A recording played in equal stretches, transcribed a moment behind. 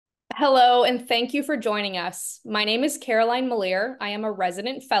Hello, and thank you for joining us. My name is Caroline Melear. I am a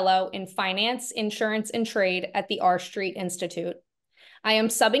resident fellow in finance, insurance, and trade at the R Street Institute. I am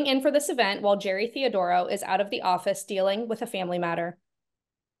subbing in for this event while Jerry Theodoro is out of the office dealing with a family matter.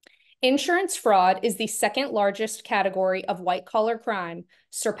 Insurance fraud is the second largest category of white-collar crime,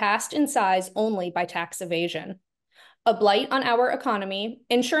 surpassed in size only by tax evasion. A blight on our economy,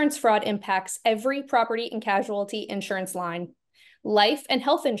 insurance fraud impacts every property and casualty insurance line. Life and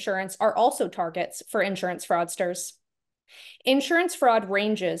health insurance are also targets for insurance fraudsters. Insurance fraud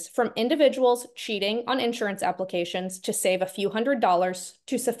ranges from individuals cheating on insurance applications to save a few $100s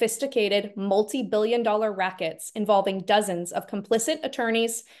to sophisticated multi-billion-dollar rackets involving dozens of complicit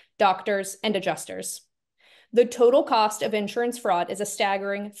attorneys, doctors, and adjusters. The total cost of insurance fraud is a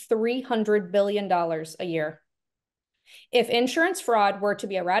staggering $300 billion a year. If insurance fraud were to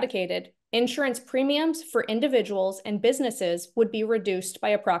be eradicated, insurance premiums for individuals and businesses would be reduced by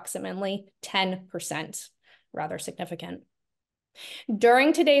approximately 10%, rather significant.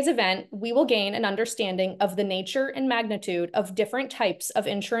 During today's event, we will gain an understanding of the nature and magnitude of different types of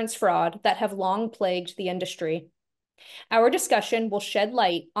insurance fraud that have long plagued the industry. Our discussion will shed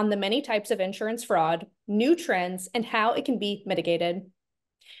light on the many types of insurance fraud, new trends, and how it can be mitigated.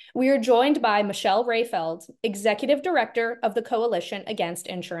 We are joined by Michelle Rafeld, Executive Director of the Coalition Against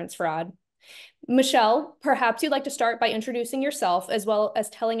Insurance Fraud. Michelle, perhaps you'd like to start by introducing yourself as well as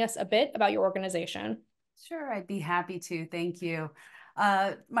telling us a bit about your organization. Sure, I'd be happy to. Thank you.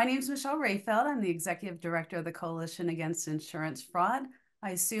 My name is Michelle Rafeld. I'm the Executive Director of the Coalition Against Insurance Fraud.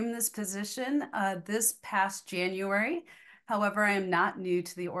 I assumed this position this past January. However, I am not new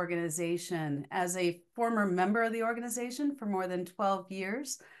to the organization. As a former member of the organization for more than 12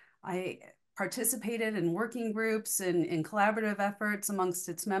 years, I participated in working groups and in collaborative efforts amongst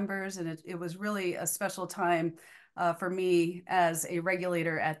its members, and it was really a special time for me as a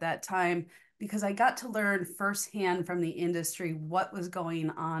regulator at that time, because I got to learn firsthand from the industry what was going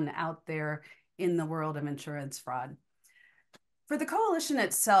on out there in the world of insurance fraud. For the coalition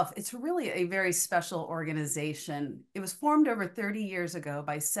itself, it's really a very special organization. It was formed over 30 years ago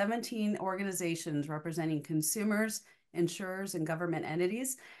by 17 organizations representing consumers, insurers, and government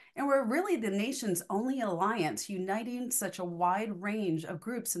entities. And we're really the nation's only alliance uniting such a wide range of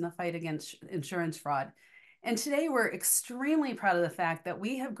groups in the fight against insurance fraud. And today we're extremely proud of the fact that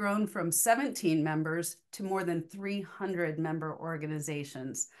we have grown from 17 members to more than 300 member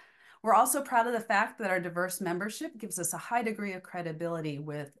organizations. We're also proud of the fact that our diverse membership gives us a high degree of credibility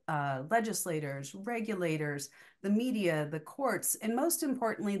with legislators, regulators, the media, the courts, and most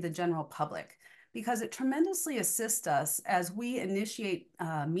importantly, the general public, because it tremendously assists us as we initiate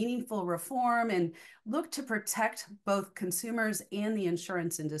meaningful reform and look to protect both consumers and the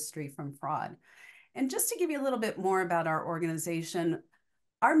insurance industry from fraud. And just to give you a little bit more about our organization,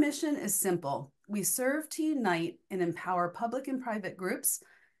 our mission is simple. We serve to unite and empower public and private groups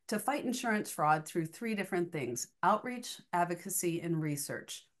to fight insurance fraud through three different things: outreach, advocacy, and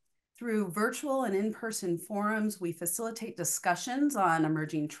research. Through virtual and in-person forums, we facilitate discussions on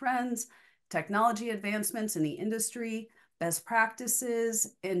emerging trends, technology advancements in the industry, best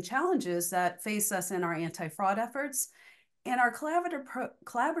practices, and challenges that face us in our anti-fraud efforts. And our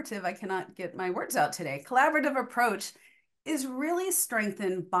collaborative, I cannot get my words out today, collaborative approach is really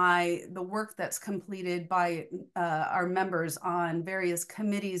strengthened by the work that's completed by our members on various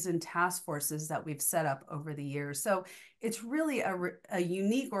committees and task forces that we've set up over the years. So it's really a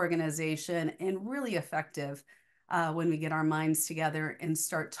unique organization and really effective when we get our minds together and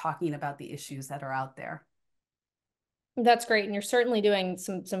start talking about the issues that are out there. That's great, and you're certainly doing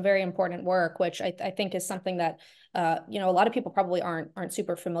some very important work, which I think is something that a lot of people probably aren't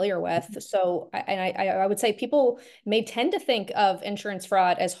super familiar with. So, I would say people may tend to think of insurance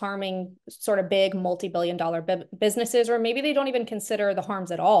fraud as harming sort of big multi-billion-dollar businesses, or maybe they don't even consider the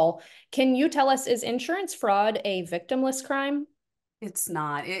harms at all. Can you tell us, is insurance fraud a victimless crime? It's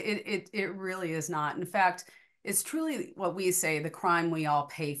not. It really is not. In fact, it's truly what we say, the crime we all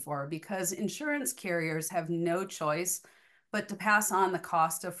pay for, because insurance carriers have no choice but to pass on the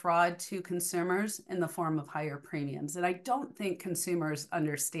cost of fraud to consumers in the form of higher premiums. And I don't think consumers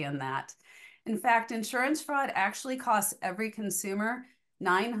understand that. In fact, insurance fraud actually costs every consumer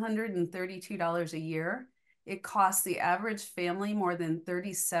 $932 a year. It costs the average family more than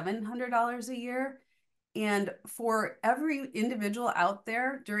 $3,700 a year. And for every individual out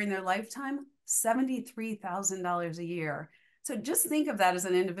there during their lifetime, $73,000 a year. So just think of that as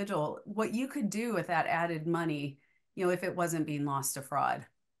an individual, what you could do with that added money, if it wasn't being lost to fraud.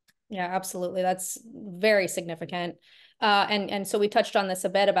 Yeah, absolutely. That's very significant. And so we touched on this a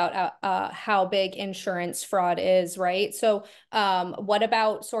bit about how big insurance fraud is, right? So what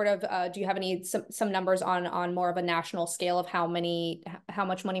about sort of do you have some numbers on more of a national scale of how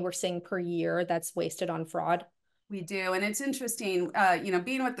much money we're seeing per year that's wasted on fraud? We do, and it's interesting,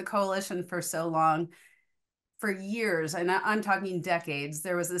 being with the coalition for so long, for years, and I'm talking decades,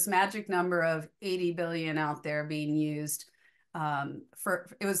 there was this magic number of 80 billion out there being used.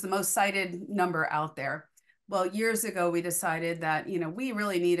 It was the most cited number out there. Well, years ago, we decided that, we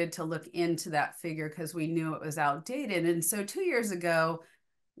really needed to look into that figure because we knew it was outdated. And so 2 years ago,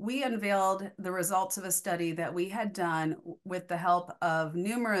 we unveiled the results of a study that we had done with the help of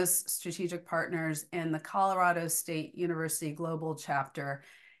numerous strategic partners in the Colorado State University Global Chapter.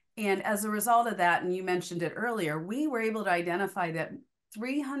 And as a result of that, and you mentioned it earlier, we were able to identify that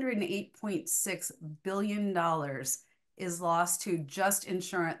 $308.6 billion is lost to just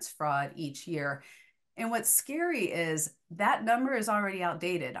insurance fraud each year. And what's scary is that number is already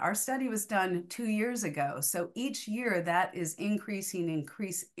outdated. Our study was done 2 years ago. So each year that is increasing.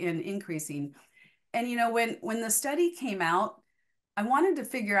 And when the study came out, I wanted to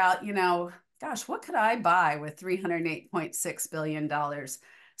figure out, gosh, what could I buy with $308.6 billion?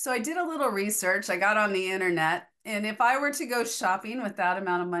 So I did a little research. I got on the internet. And if I were to go shopping with that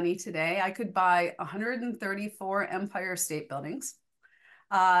amount of money today, I could buy 134 Empire State Buildings.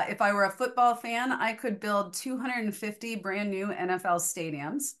 If I were a football fan, I could build 250 brand new NFL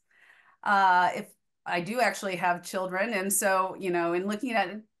stadiums. If I do actually have children, and so, in looking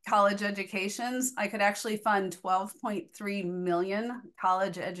at college educations, I could actually fund 12.3 million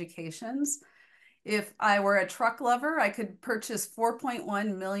college educations. If I were a truck lover, I could purchase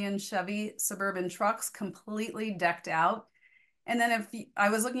 4.1 million Chevy Suburban trucks completely decked out. And then if I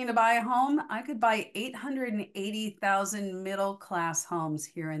was looking to buy a home, I could buy 880,000 middle-class homes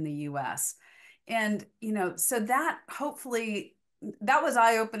here in the US. And, so that hopefully, that was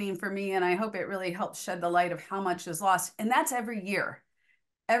eye-opening for me. And I hope it really helped shed the light of how much is lost. And that's every year.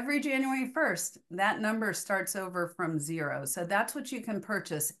 Every January 1st, that number starts over from zero. So that's what you can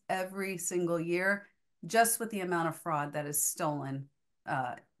purchase every single year, just with the amount of fraud that is stolen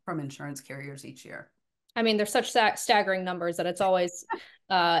from insurance carriers each year. I mean, there's such staggering numbers that it's always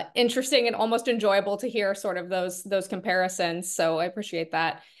interesting and almost enjoyable to hear sort of those comparisons. So I appreciate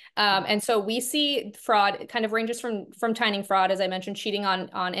that. And so we see fraud, it kind of ranges from tiny fraud, as I mentioned, cheating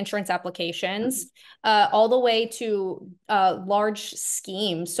on insurance applications, all the way to large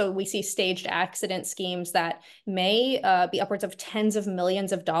schemes. So we see staged accident schemes that may be upwards of tens of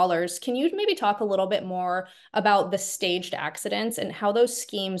millions of dollars. Can you maybe talk a little bit more about the staged accidents and how those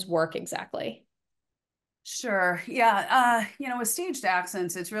schemes work exactly? Sure. Yeah. With staged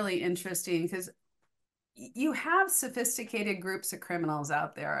accidents, it's really interesting because you have sophisticated groups of criminals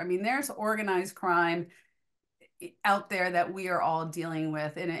out there. I mean, there's organized crime out there that we are all dealing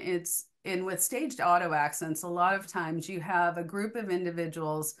with. And with staged auto accidents, a lot of times you have a group of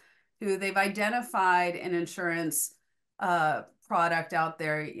individuals who they've identified an insurance product out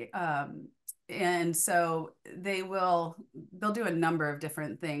there. And so they'll do a number of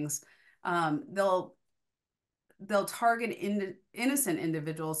different things. They'll target innocent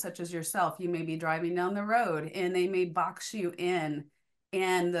individuals such as yourself. You may be driving down the road and they may box you in,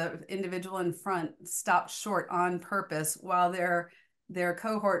 and the individual in front stops short on purpose while their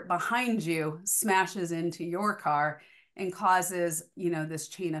cohort behind you smashes into your car and causes, this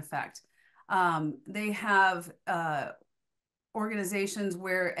chain effect. They have organizations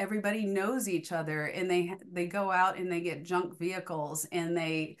where everybody knows each other, and they go out and they get junk vehicles, and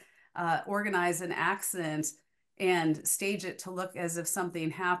they organize an accident and stage it to look as if something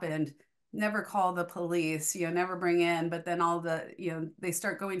happened, never call the police, never bring in, but then they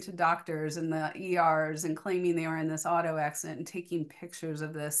start going to doctors and the ERs and claiming they were in this auto accident and taking pictures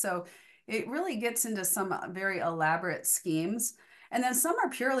of this. So it really gets into some very elaborate schemes. And then some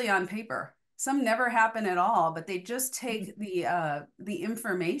are purely on paper. Some never happen at all, but they just take the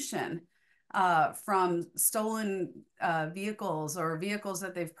information from stolen vehicles or vehicles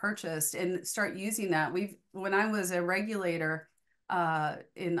that they've purchased and start using that. When I was a regulator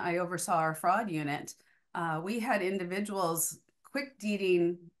I oversaw our fraud unit, we had individuals quick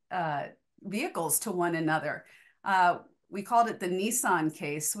deeding vehicles to one another. We called it the Nissan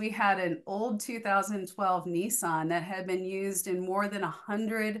case. We had an old 2012 Nissan that had been used in more than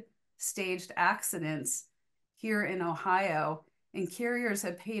 100 staged accidents here in Ohio, and carriers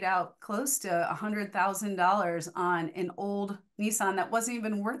had paid out close to $100,000 on an old Nissan that wasn't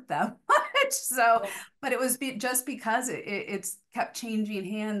even worth that much. So, but it was just because it's kept changing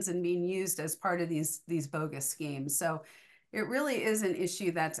hands and being used as part of these bogus schemes. So it really is an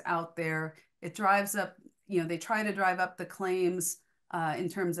issue that's out there. It drives up, they try to drive up the claims in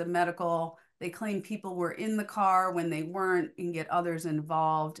terms of medical. They claim people were in the car when they weren't and get others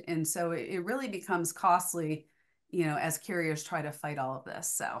involved. And so it really becomes costly, as carriers try to fight all of this.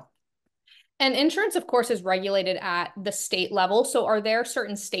 So. And insurance, of course, is regulated at the state level. So are there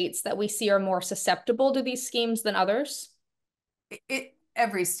certain states that we see are more susceptible to these schemes than others?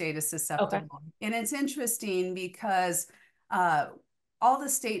 Every state is Okay. susceptible. And it's interesting because uh, all the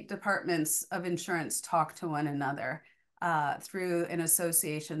state departments of insurance talk to one another through an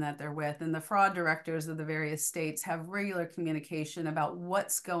association that they're with. And the fraud directors of the various states have regular communication about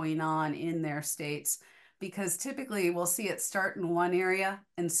what's going on in their states, because typically we'll see it start in one area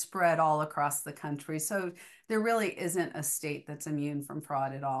and spread all across the country. So there really isn't a state that's immune from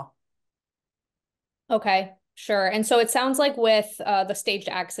fraud at all. Okay, sure. And so it sounds like with the staged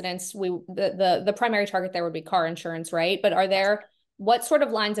accidents, the primary target there would be car insurance, right? But are there what sort of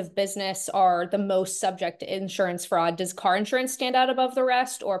lines of business are the most subject to insurance fraud? Does car insurance stand out above the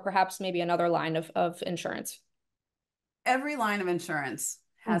rest, or perhaps maybe another line of insurance? Every line of insurance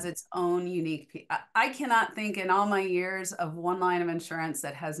has Mm. its own unique. I cannot think in all my years of one line of insurance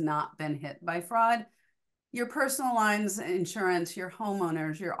that has not been hit by fraud. Your personal lines insurance, your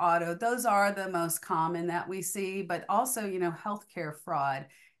homeowners, your auto, those are the most common that we see, but also, healthcare fraud.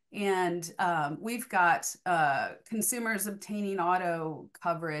 And we've got consumers obtaining auto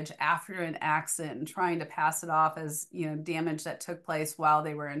coverage after an accident and trying to pass it off as, damage that took place while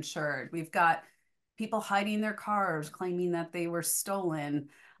they were insured. We've got people hiding their cars, claiming that they were stolen,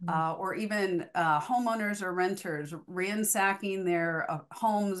 or even homeowners or renters ransacking their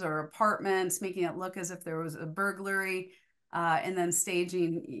homes or apartments, making it look as if there was a burglary, and then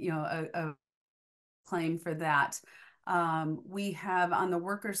staging, a claim for that. We have on the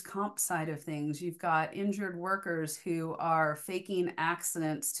workers' comp side of things, you've got injured workers who are faking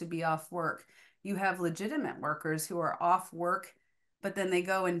accidents to be off work. You have legitimate workers who are off work, but then they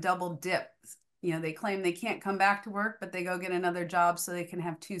go and double dip. They claim they can't come back to work, but they go get another job so they can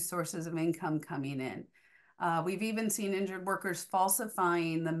have two sources of income coming in. We've even seen injured workers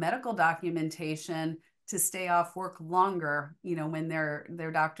falsifying the medical documentation to stay off work longer, when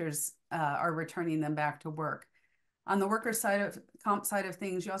their doctors are returning them back to work. On the worker side of comp side of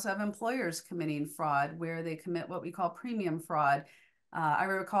things, you also have employers committing fraud where they commit what we call premium fraud. I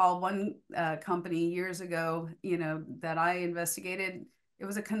recall one company years ago, that I investigated. It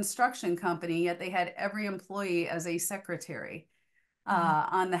was a construction company, yet they had every employee as a secretary.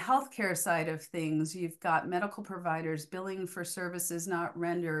 On the healthcare side of things, you've got medical providers billing for services not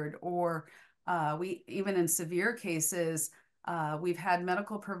rendered, or we even in severe cases, we've had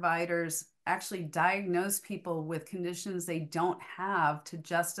medical providers actually diagnose people with conditions they don't have to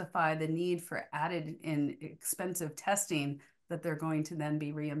justify the need for added and expensive testing that they're going to then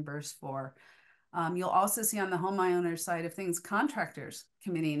be reimbursed for. You'll also see on the homeowner side of things, contractors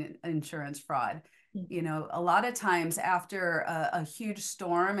committing insurance fraud. A lot of times after a huge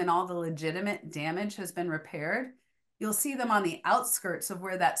storm and all the legitimate damage has been repaired, you'll see them on the outskirts of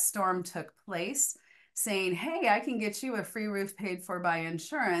where that storm took place saying, hey, I can get you a free roof paid for by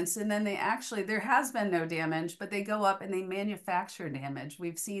insurance. And then there has been no damage, but they go up and they manufacture damage.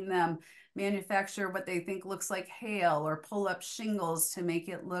 We've seen them manufacture what they think looks like hail or pull up shingles to make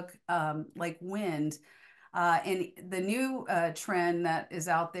it look like wind. And the new trend that is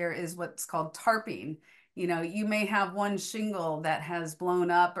out there is what's called tarping. You may have one shingle that has blown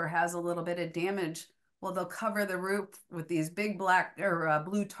up or has a little bit of damage. Well, they'll cover the roof with these big black or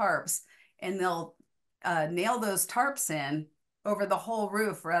blue tarps, and they'll nail those tarps in over the whole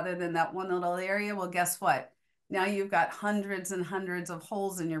roof rather than that one little area. Well, guess what? Now you've got hundreds and hundreds of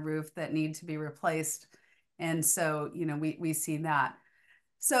holes in your roof that need to be replaced. And so, we see that.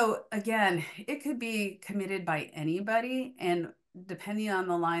 So again, it could be committed by anybody. And depending on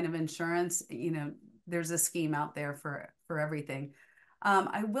the line of insurance, there's a scheme out there for everything.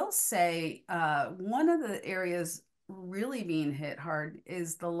 I will say one of the areas really being hit hard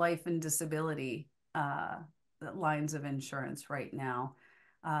is the life and disability lines of insurance right now.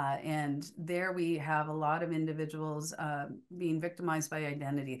 And there we have a lot of individuals being victimized by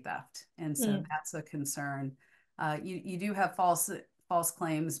identity theft. And so that's a concern. You do have false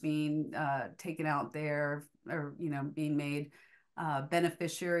claims being taken out there, or being made,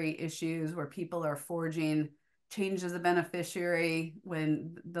 beneficiary issues where people are forging changes of beneficiary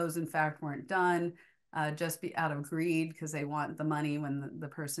when those in fact weren't done, just be out of greed because they want the money when the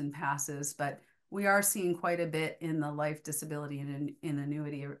person passes. But we are seeing quite a bit in the life, disability, and in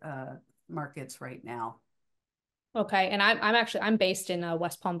annuity markets right now. Okay, and I'm based in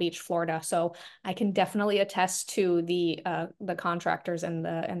West Palm Beach, Florida, so I can definitely attest to the contractors and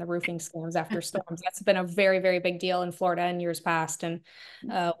the roofing scams after storms. That's been a very, very big deal in Florida in years past, and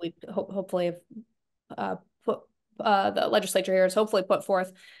we hopefully have put the legislature here has hopefully put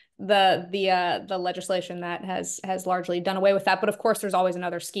forth the legislation that has largely done away with that. But of course, there's always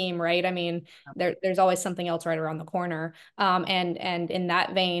another scheme, right? I mean, there's always something else right around the corner. And in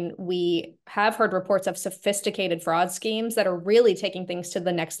that vein, we have heard reports of sophisticated fraud schemes that are really taking things to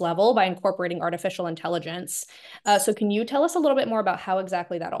the next level by incorporating artificial intelligence. So can you tell us a little bit more about how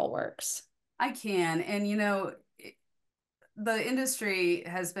exactly that all works? I can. And, the industry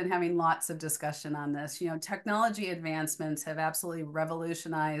has been having lots of discussion on this. Technology advancements have absolutely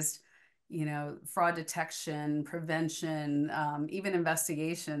revolutionized, fraud detection, prevention, even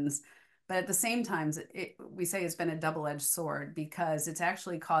investigations. But at the same time, we say it's been a double-edged sword because it's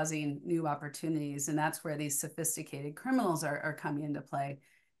actually causing new opportunities. And that's where these sophisticated criminals are coming into play.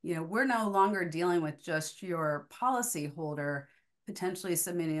 We're no longer dealing with just your policyholder potentially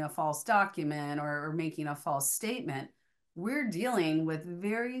submitting a false document or making a false statement. We're dealing with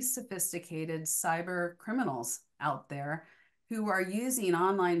very sophisticated cyber criminals out there who are using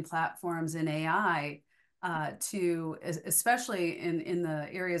online platforms and AI to, especially in the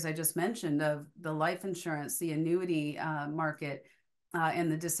areas I just mentioned of the life insurance, the annuity market,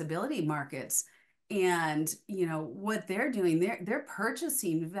 and the disability markets. And what they're doing, they're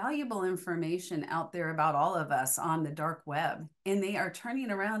purchasing valuable information out there about all of us on the dark web, and they are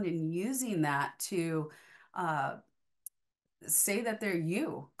turning around and using that to say that they're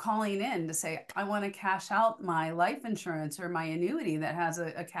you calling in to say, I want to cash out my life insurance or my annuity that has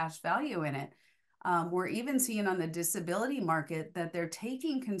a cash value in it. We're even seeing on the disability market that they're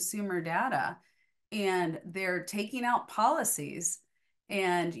taking consumer data and they're taking out policies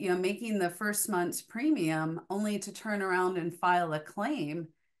and making the first month's premium only to turn around and file a claim,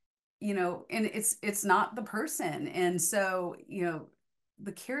 and it's not the person. And so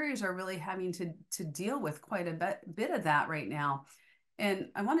the carriers are really having to deal with quite a bit of that right now. And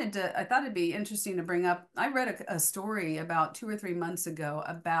I thought it'd be interesting to bring up. I read a story about 2 or 3 months ago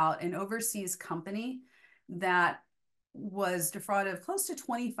about an overseas company that was defrauded of close to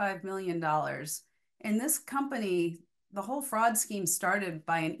 $25 million. And this company, the whole fraud scheme started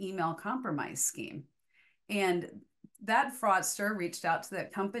by an email compromise scheme. And that fraudster reached out to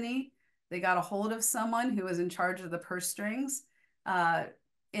that company. They got a hold of someone who was in charge of the purse strings, uh,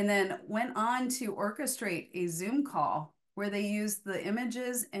 and then went on to orchestrate a Zoom call where they used the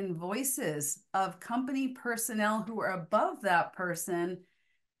images and voices of company personnel who are above that person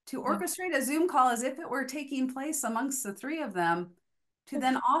to orchestrate a Zoom call as if it were taking place amongst the three of them to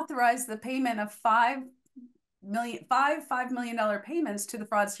then authorize the payment of $5 million payments to the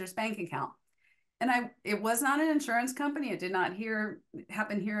fraudster's bank account. And it was not an insurance company. It did not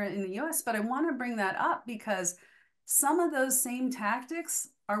happen here in the US, but I want to bring that up because some of those same tactics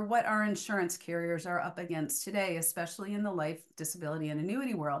are what our insurance carriers are up against today, especially in the life, disability, and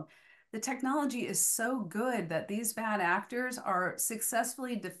annuity world. The technology is so good that these bad actors are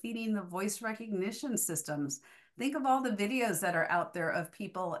successfully defeating the voice recognition systems. Think of all the videos that are out there of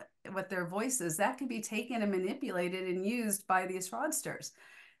people with their voices that could be taken and manipulated and used by these fraudsters.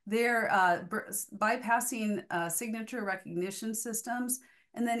 They're bypassing signature recognition systems,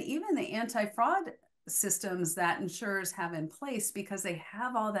 and then even the anti-fraud systems that insurers have in place because they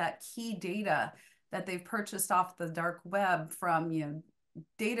have all that key data that they've purchased off the dark web from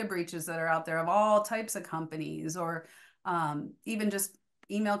data breaches that are out there of all types of companies, or even just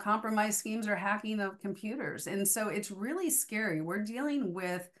email compromise schemes or hacking of computers. And so it's really scary. We're dealing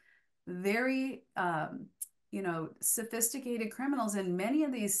with very sophisticated criminals, and many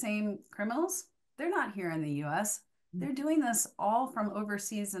of these same criminals, they're not here in the US. They're doing this all from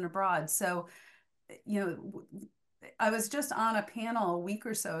overseas and abroad. So, I was just on a panel a week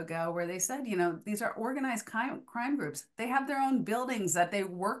or so ago where they said, these are organized crime groups. They have their own buildings that they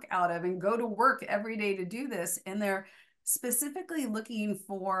work out of and go to work every day to do this. And they're specifically looking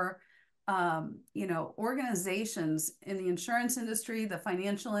for organizations in the insurance industry, the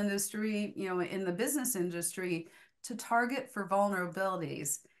financial industry, in the business industry to target for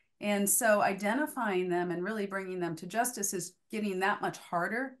vulnerabilities. And so identifying them and really bringing them to justice is getting that much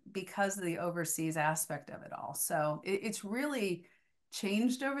harder because of the overseas aspect of it all. So it's really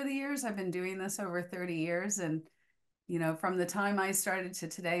changed over the years. I've been doing this over 30 years. And, from the time I started to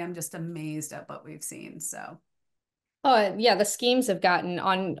today, I'm just amazed at what we've seen. So. Oh, yeah, the schemes have gotten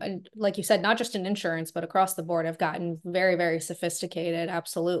like you said, not just in insurance, but across the board have gotten very, very sophisticated.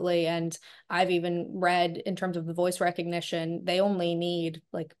 Absolutely. And I've even read in terms of the voice recognition, they only need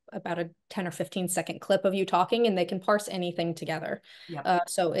like about a 10 or 15-second clip of you talking and they can parse anything together. Yep.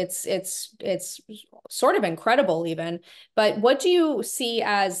 So it's sort of incredible even. But what do you see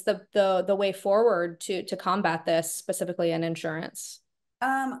as the way forward to combat this specifically in insurance?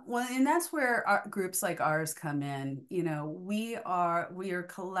 Well, and that's where groups like ours come in. We are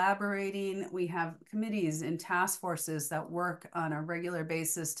collaborating. We have committees and task forces that work on a regular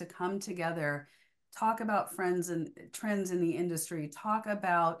basis to come together, talk about friends and trends in the industry, talk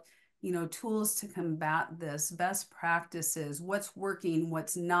about, tools to combat this, best practices, what's working,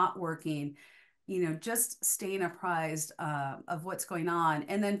 what's not working, just staying apprised of what's going on.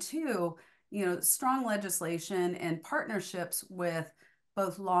 And then two, strong legislation and partnerships with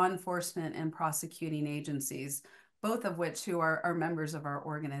both law enforcement and prosecuting agencies, both of which who are members of our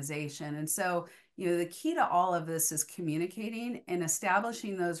organization. And so, the key to all of this is communicating and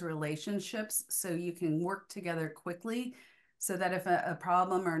establishing those relationships so you can work together quickly so that if a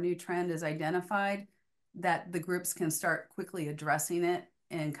problem or a new trend is identified, that the groups can start quickly addressing it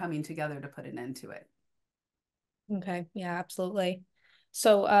and coming together to put an end to it. Okay, yeah, absolutely.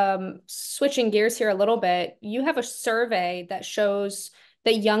 So, switching gears here a little bit, you have a survey that shows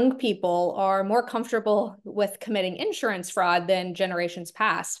that young people are more comfortable with committing insurance fraud than generations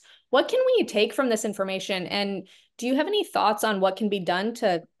past. What can we take from this information? And do you have any thoughts on what can be done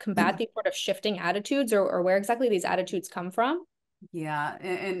to combat these sort of shifting attitudes or where exactly these attitudes come from? Yeah,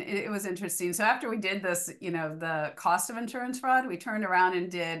 and it was interesting. So after we did this, the cost of insurance fraud, we turned around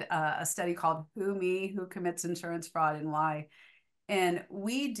and did a study called Who Me, Who Commits Insurance Fraud and Why. And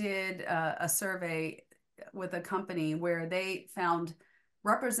we did a survey with a company where they found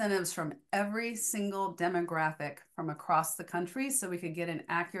representatives from every single demographic from across the country so we could get an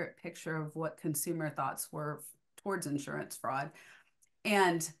accurate picture of what consumer thoughts were towards insurance fraud.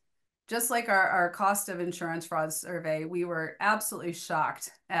 And just like our cost of insurance fraud survey, we were absolutely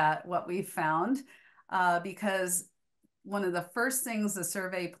shocked at what we found because one of the first things the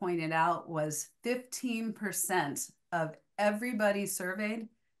survey pointed out was 15% of everybody surveyed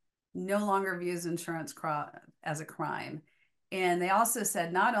no longer views insurance as a crime. And they also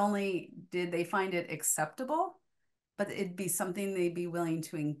said not only did they find it acceptable, but it'd be something they'd be willing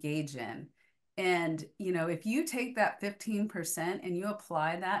to engage in. And, if you take that 15% and you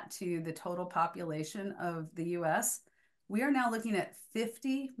apply that to the total population of the US, we are now looking at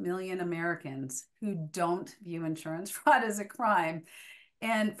 50 million Americans who don't view insurance fraud as a crime.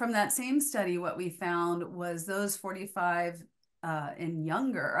 And from that same study, what we found was those 45 and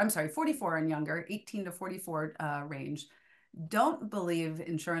younger, I'm sorry, 44 and younger, 18 to 44 range, don't believe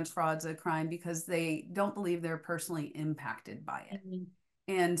insurance fraud's a crime because they don't believe they're personally impacted by it. Mhm.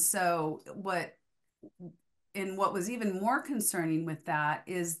 And so what was even more concerning with that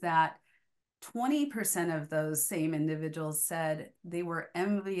is that 20% of those same individuals said they were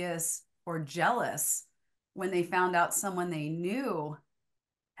envious or jealous when they found out someone they knew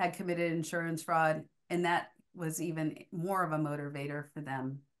had committed insurance fraud. And that was even more of a motivator for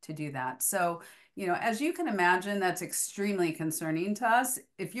them to do that. So, as you can imagine, that's extremely concerning to us.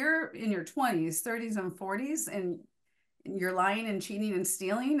 If you're in your 20s, 30s, and 40s, and you're lying and cheating and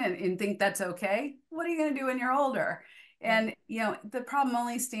stealing and think that's okay, what are you going to do when you're older? And, the problem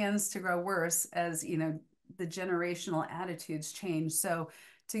only stands to grow worse as, the generational attitudes change. So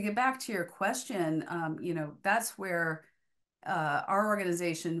to get back to your question, that's where our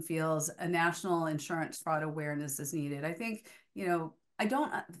organization feels a national insurance fraud awareness is needed. I think, I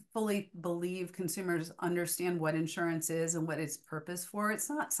don't fully believe consumers understand what insurance is and what its purpose for. It's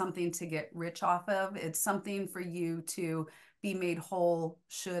not something to get rich off of. It's something for you to be made whole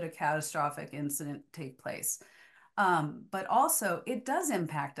should a catastrophic incident take place. But also, it does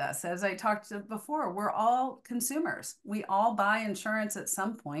impact us. As I talked to before, we're all consumers. We all buy insurance at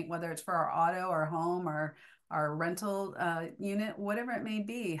some point, whether it's for our auto, our home, our rental unit, whatever it may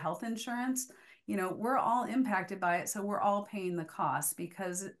be, health insurance. We're all impacted by it. So we're all paying the cost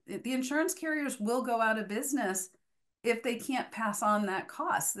because the insurance carriers will go out of business if they can't pass on that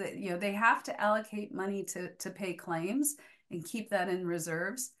cost. That they have to allocate money to pay claims and keep that in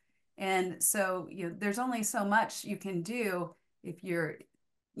reserves. And so, there's only so much you can do if you're,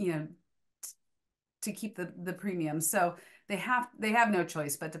 you know, to keep the premium. So they have no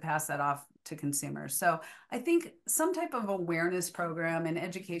choice but to pass that off to consumers. So I think some type of awareness program and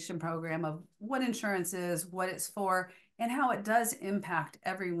education program of what insurance is, what it's for, and how it does impact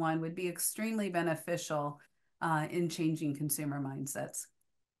everyone would be extremely beneficial in changing consumer mindsets.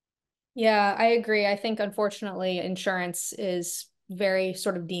 Yeah, I agree. I think unfortunately insurance is very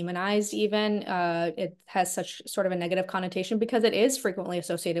sort of demonized even. It has such sort of a negative connotation because it is frequently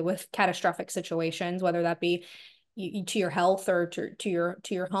associated with catastrophic situations, whether that be to your health or to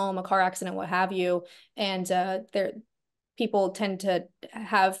your home, a car accident, what have you. And there people tend to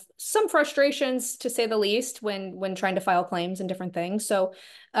have some frustrations, to say the least, when trying to file claims and different things. So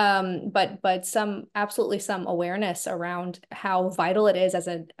but some absolutely some awareness around how vital it is as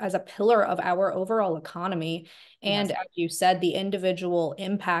a pillar of our overall economy. And Yes. as you said, the individual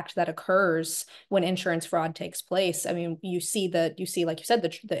impact that occurs when insurance fraud takes place. I mean, like you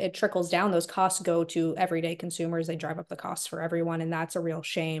said, it trickles down. Those costs go to everyday consumers. They drive up the costs for everyone, and that's a real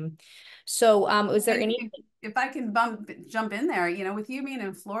shame. So, is there any? If I can jump in there, with you being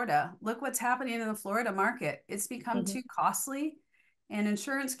in Florida, look what's happening in the Florida market. It's become Mhm. too costly, and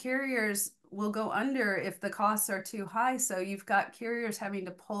insurance carriers will go under if the costs are too high. So you've got carriers having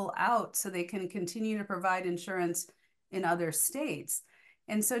to pull out so they can continue to provide insurance in other states.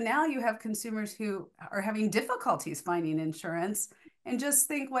 And so now you have consumers who are having difficulties finding insurance, and just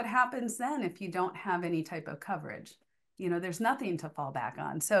think what happens then if you don't have any type of coverage. There's nothing to fall back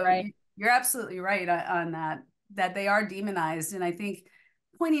on. So Right. you're absolutely right on that they are demonized. And I think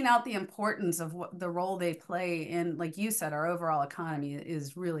pointing out the importance of what the role they play in, like you said, our overall economy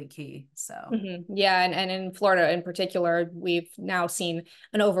is really key. So Yeah, and in Florida in particular, we've now seen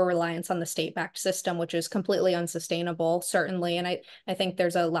an over reliance on the state-backed system, which is completely unsustainable, certainly. And I think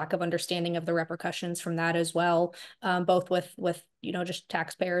there's a lack of understanding of the repercussions from that as well, both with just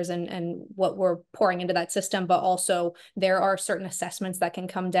taxpayers and what we're pouring into that system, but also there are certain assessments that can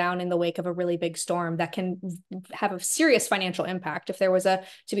come down in the wake of a really big storm that can have a serious financial impact. If there was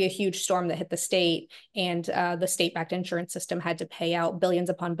to be a huge storm that hit the state and the state-backed insurance system had to pay out billions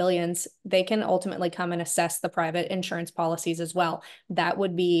upon billions, they can ultimately come and assess the private insurance policies as well. That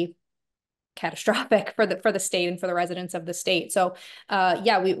would be catastrophic for the state and for the residents of the state. So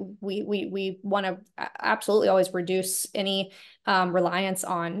yeah, we want to absolutely always reduce any reliance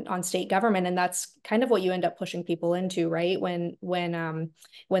on state government, and that's kind of what you end up pushing people into, right? When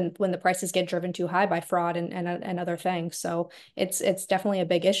the prices get driven too high by fraud and other things. So it's definitely a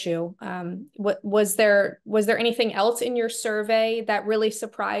big issue. What was there anything else in your survey that really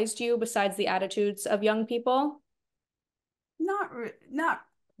surprised you besides the attitudes of young people? not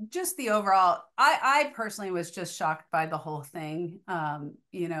just the overall. I personally was just shocked by the whole thing.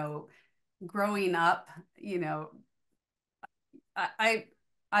 Growing up, I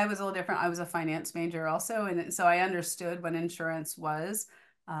I was a little different. I was a finance major also, and so I understood what insurance was,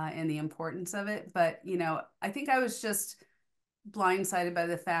 and the importance of it. But I think I was just blindsided by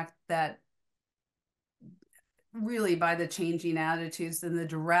the fact that really by the changing attitudes and the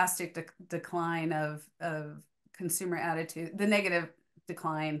drastic decline of consumer attitude, the negative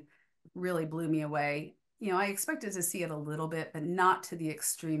decline really blew me away. I expected to see it a little bit, but not to the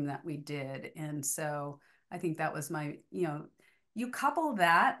extreme that we did. And so I think that was you couple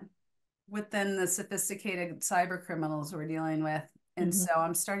that with then the sophisticated cyber criminals we're dealing with. And Mhm. so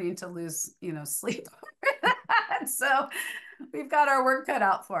I'm starting to lose, sleep over that. So we've got our work cut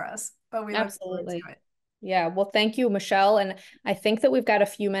out for us, but we look forward Absolutely. to it. Yeah, well, thank you, Michelle. And I think that we've got a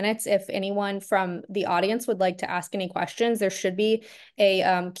few minutes. If anyone from the audience would like to ask any questions, there should be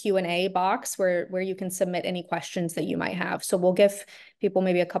a Q&A box where you can submit any questions that you might have. So we'll give people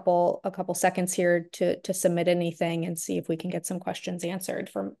maybe a couple seconds here to submit anything and see if we can get some questions answered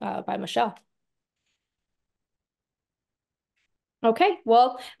from by Michelle. Okay,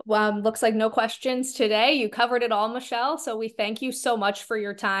 well, looks like no questions today. You covered it all, Michelle. So we thank you so much for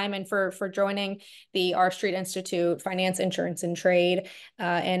your time and for joining the R Street Institute Finance, Insurance, and Trade,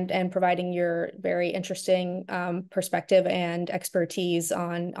 and providing your very interesting perspective and expertise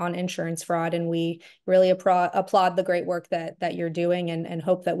on insurance fraud. And we really applaud the great work that you're doing, and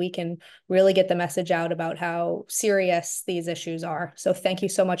hope that we can really get the message out about how serious these issues are. So thank you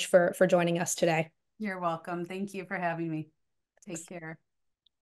so much for joining us today. You're welcome. Thank you for having me. Take care.